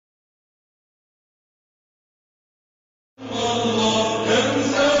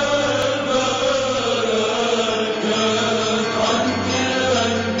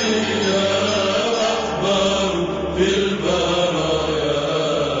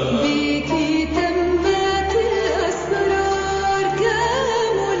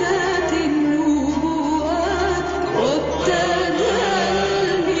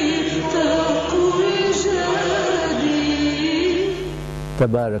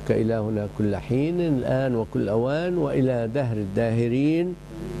تبارك إلهنا كل حين الآن وكل أوان وإلى دهر الداهرين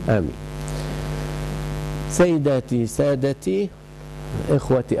آمين. سيداتي سادتي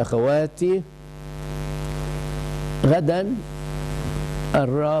إخوتي أخواتي، غدا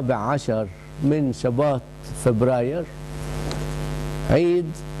 14 من شباط فبراير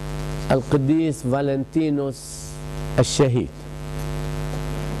عيد القديس فالنتينوس الشهيد،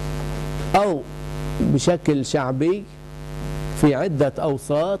 أو بشكل شعبي في عدة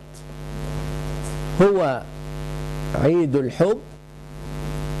أوساط هو عيد الحب.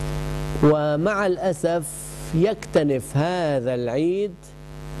 ومع الأسف يكتنف هذا العيد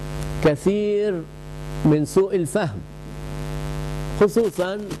كثير من سوء الفهم،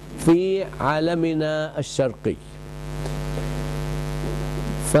 خصوصا في عالمنا الشرقي.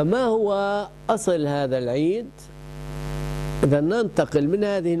 فما هو أصل هذا العيد؟ إذا ننتقل من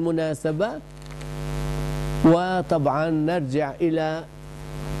هذه المناسبة وطبعا نرجع إلى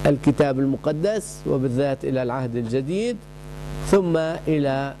الكتاب المقدس وبالذات إلى العهد الجديد، ثم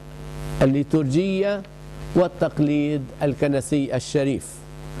إلى الليتورجية والتقليد الكنسي الشريف.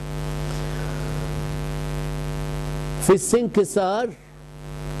 في السنكسار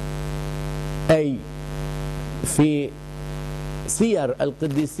أي في سير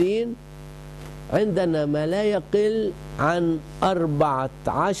القديسين عندنا ما لا يقل عن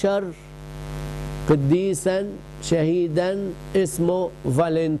 14 قديسا شهيدا اسمه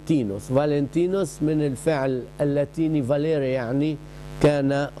فالنتينوس. فالنتينوس من الفعل اللاتيني فاليري، يعني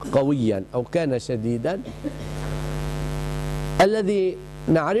كان قويا أو كان شديدا. الذي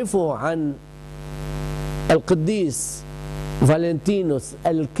نعرفه عن القديس فالنتينوس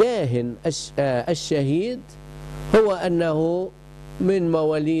الكاهن الشهيد هو أنه من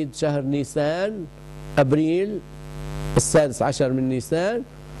مواليد شهر نيسان، أبريل 16 من نيسان،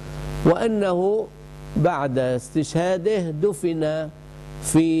 وأنه بعد استشهاده دفن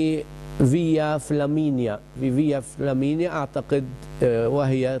في فيا فلامينيا، في فيا فلامينيا أعتقد،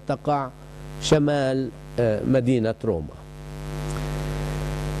 وهي تقع شمال مدينة روما.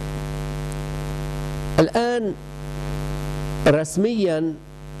 الآن رسميا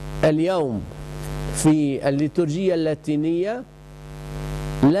اليوم في الليتورجية اللاتينية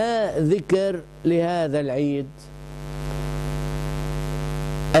لا ذكر لهذا العيد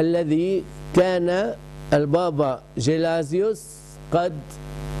الذي كان البابا جيلازيوس قد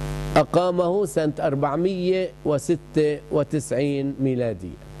أقامه سنة 496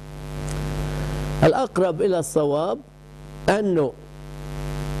 ميلادية. الأقرب إلى الصواب أنه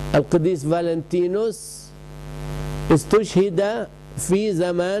القديس فالنتينوس استشهد في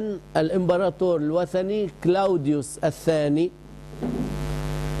زمن الإمبراطور الوثني كلاوديوس الثاني.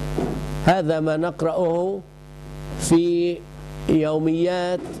 هذا ما نقرأه في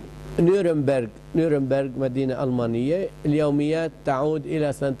يوميات نورنبرغ مدينة ألمانية. اليوميات تعود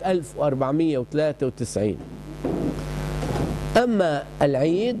إلى سنة 1493. أما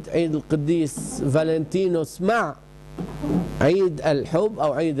العيد، عيد القديس فالنتينوس مع عيد الحب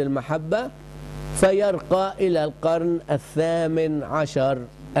أو عيد المحبة، فيرقى إلى القرن 18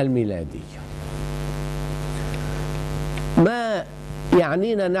 الميلادي. ما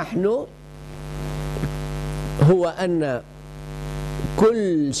يعنينا نحن هو أن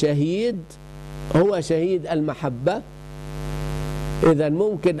كل شهيد هو شهيد المحبة. إذا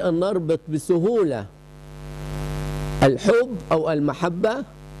ممكن أن نربط بسهولة الحب أو المحبة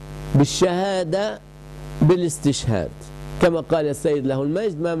بالشهادة بالاستشهاد، كما قال السيد له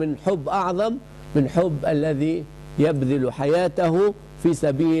المجد: ما من حب أعظم من حب الذي يبذل حياته في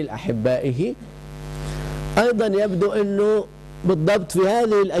سبيل أحبائه. أيضا يبدو أنه بالضبط في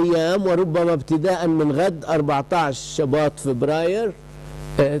هذه الأيام، وربما ابتداء من غد 14 شباط فبراير،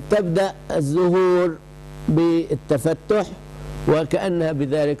 تبدأ الزهور بالتفتح، وكأنها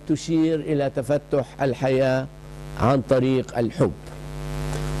بذلك تشير إلى تفتح الحياة عن طريق الحب.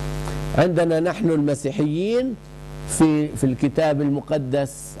 عندنا نحن المسيحيين في الكتاب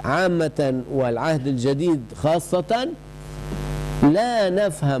المقدس عامة والعهد الجديد خاصة لا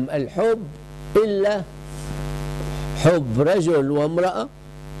نفهم الحب إلا حب رجل وامرأة،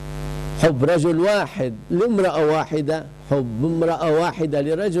 حب رجل واحد لامرأة واحدة، حب امرأة واحدة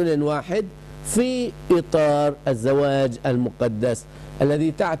لرجل واحد، في إطار الزواج المقدس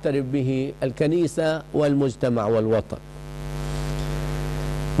الذي تعترف به الكنيسة والمجتمع والوطن.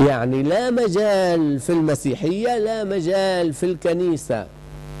 يعني لا مجال في المسيحية، لا مجال في الكنيسة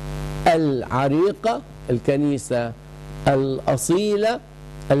العريقة، الكنيسة الأصيلة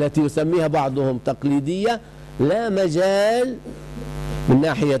التي يسميها بعضهم تقليدية، لا مجال من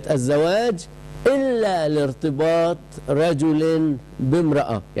ناحية الزواج إلا لارتباط رجل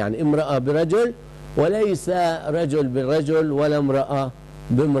بامرأة، يعني امرأة برجل، وليس رجل برجل ولا امرأة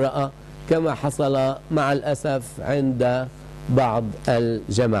بامرأة كما حصل مع الأسف عند بعض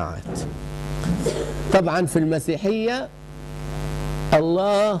الجماعات. طبعا في المسيحية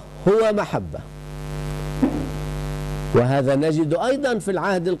الله هو محبة، وهذا نجد أيضا في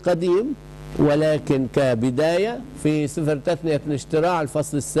العهد القديم، ولكن كبداية في سفر تثنية الاشتراع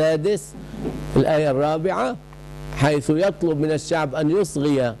الفصل 6 الآية 4 حيث يطلب من الشعب أن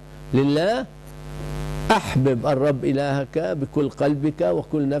يصغي لله: أحبب الرب إلهك بكل قلبك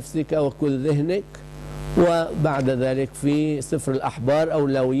وكل نفسك وكل ذهنك. وبعد ذلك في سفر الأحبار أو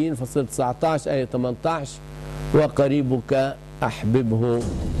اللاويين فصل 19 آية 18: وقريبك أحببه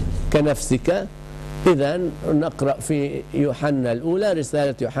كنفسك. إذن نقرأ في يوحنا الأولى،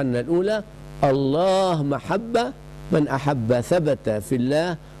 رسالة يوحنا الأولى: الله محبة، من أحب ثبت في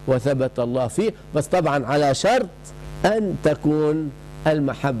الله وثبت الله فيه، بس طبعا على شرط أن تكون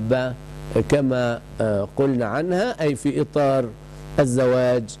المحبة كما قلنا عنها، أي في إطار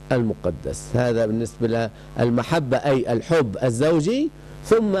الزواج المقدس. هذا بالنسبة للمحبة أي الحب الزوجي.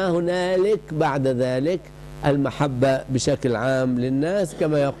 ثم هنالك بعد ذلك المحبة بشكل عام للناس،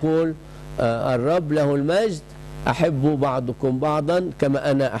 كما يقول الرب له المجد: أحبوا بعضكم بعضا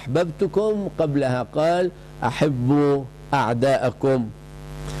كما أنا أحببتكم. قبلها قال: أحبوا أعداءكم.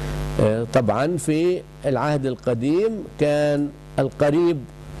 طبعا في العهد القديم كان القريب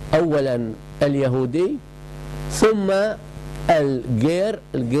أولا اليهودي، ثم الغير.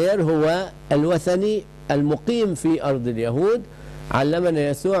 الغير هو الوثني المقيم في أرض اليهود. علمنا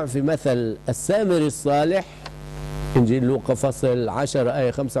يسوع في مثل السامري الصالح، إنجيل لوقا فصل 10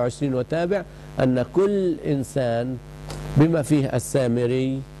 آية 25 وتابع، أن كل إنسان بما فيه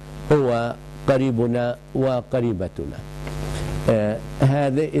السامري هو قريبنا وقريبتنا.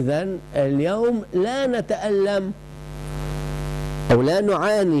 هذا إذن اليوم لا نتألم أو لا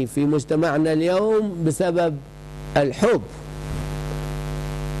نعاني في مجتمعنا اليوم بسبب الحب.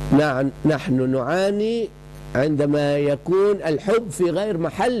 نحن نعاني عندما يكون الحب في غير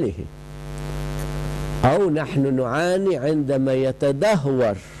محله، أو نحن نعاني عندما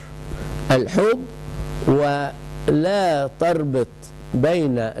يتدهور الحب ولا تربط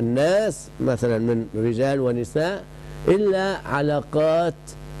بين الناس مثلا من رجال ونساء إلا علاقات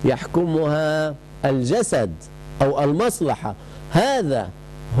يحكمها الجسد أو المصلحة. هذا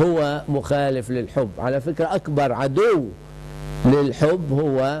هو مخالف للحب. على فكرة أكبر عدو للحب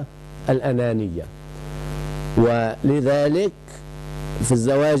هو الأنانية، ولذلك في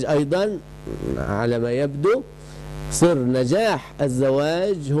الزواج أيضا على ما يبدو سر نجاح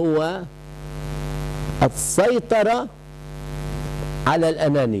الزواج هو السيطرة على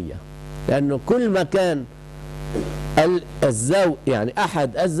الأنانية، لأنه كل ما كان الزوج يعني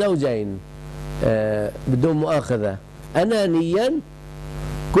أحد الزوجين بدون مؤاخذة أنانيا،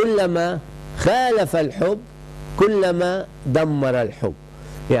 كلما خالف الحب كلما دمر الحب.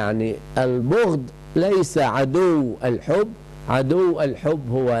 يعني البغض ليس عدو الحب، عدو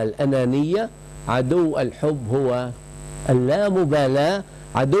الحب هو الأنانية، عدو الحب هو اللامبالاة،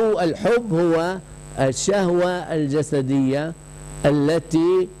 عدو الحب هو الشهوة الجسدية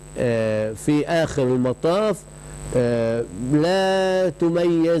التي في آخر المطاف لا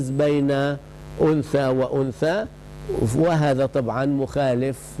تميز بين أنثى وأنثى. وهذا طبعا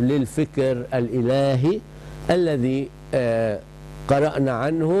مخالف للفكر الإلهي الذي قرأنا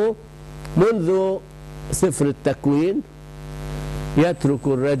عنه منذ سفر التكوين: يترك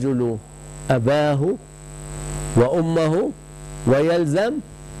الرجل أباه وأمه ويلزم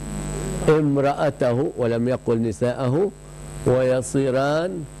امرأته، ولم يقل نساءه،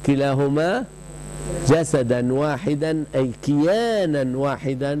 ويصيران كلاهما جسدا واحدا، أي كيانا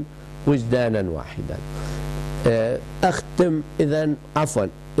واحدا وجدانا واحدا. أختم إذن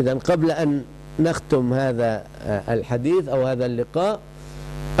قبل أن نختم هذا الحديث أو هذا اللقاء،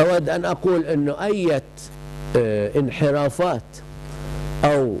 أود أن أقول أنه أي انحرافات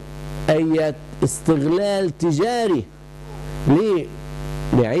أو أي استغلال تجاري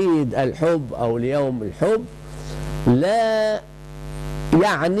لعيد الحب أو ليوم الحب لا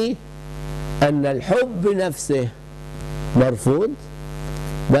يعني أن الحب بنفسه مرفوض،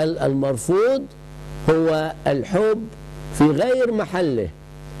 بل المرفوض هو الحب في غير محله،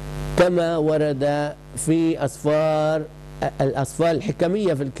 كما ورد في أسفار الأصفال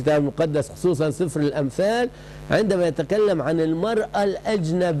الحكمية في الكتاب المقدس، خصوصا سفر الأمثال، عندما يتكلم عن المرأة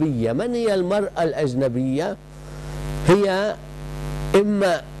الأجنبية. من هي المرأة الأجنبية؟ هي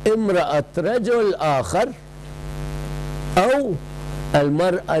إما امرأة رجل آخر أو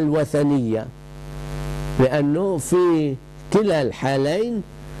المرأة الوثنية، لأنه في كلا الحالين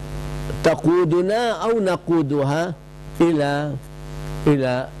تقودنا أو نقودها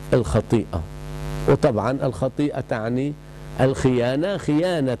إلى الخطيئة. وطبعا الخطيئة تعني الخيانة،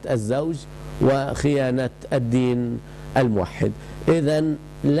 خيانة الزوج وخيانة الدين الموحد. إذن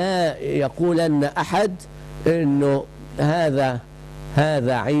لا يقولن أحد إنه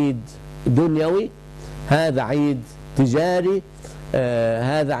هذا عيد دنيوي، هذا عيد تجاري،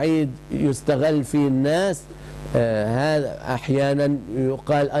 هذا عيد يستغل فيه الناس. هذا أحيانا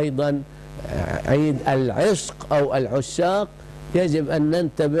يقال أيضا عيد العشق أو العشاق. يجب أن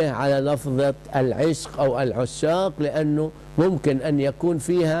ننتبه على لفظة العشق أو العشاق، لأنه ممكن أن يكون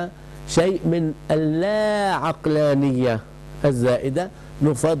فيها شيء من اللا عقلانية الزائدة.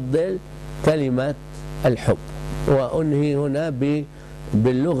 نفضل كلمة الحب. وأنهي هنا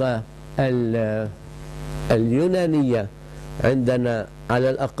باللغة اليونانية عندنا على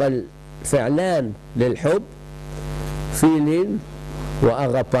الأقل فعلان للحب، فيلين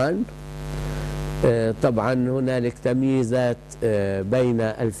وأغابان. طبعا هنالك تمييزات بين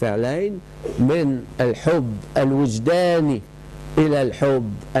الفعلين، من الحب الوجداني إلى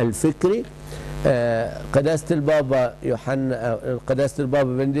الحب الفكري. قداسة البابا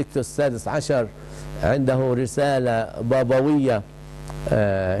بنديكتوس السادس عشر عنده رسالة بابوية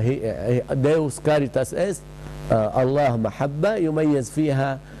ديوس كاريتاس است، الله محبة، يميز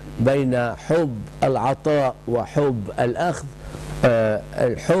فيها بين حب العطاء وحب الأخذ.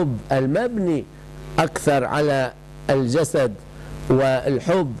 الحب المبني أكثر على الجسد،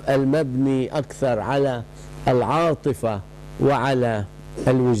 والحب المبني أكثر على العاطفة وعلى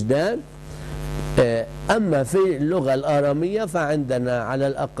الوجدان. أما في اللغة الآرامية فعندنا على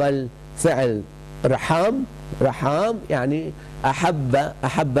الأقل فعل رحام يعني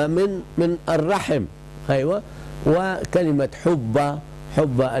أحب من الرحم. أيوة. وكلمة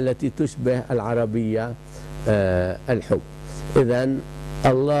حب التي تشبه العربية الحب. إذن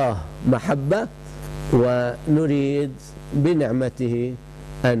الله محبة، ونريد بنعمته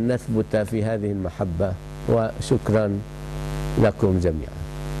أن نثبت في هذه المحبة. وشكرا لكم جميعا.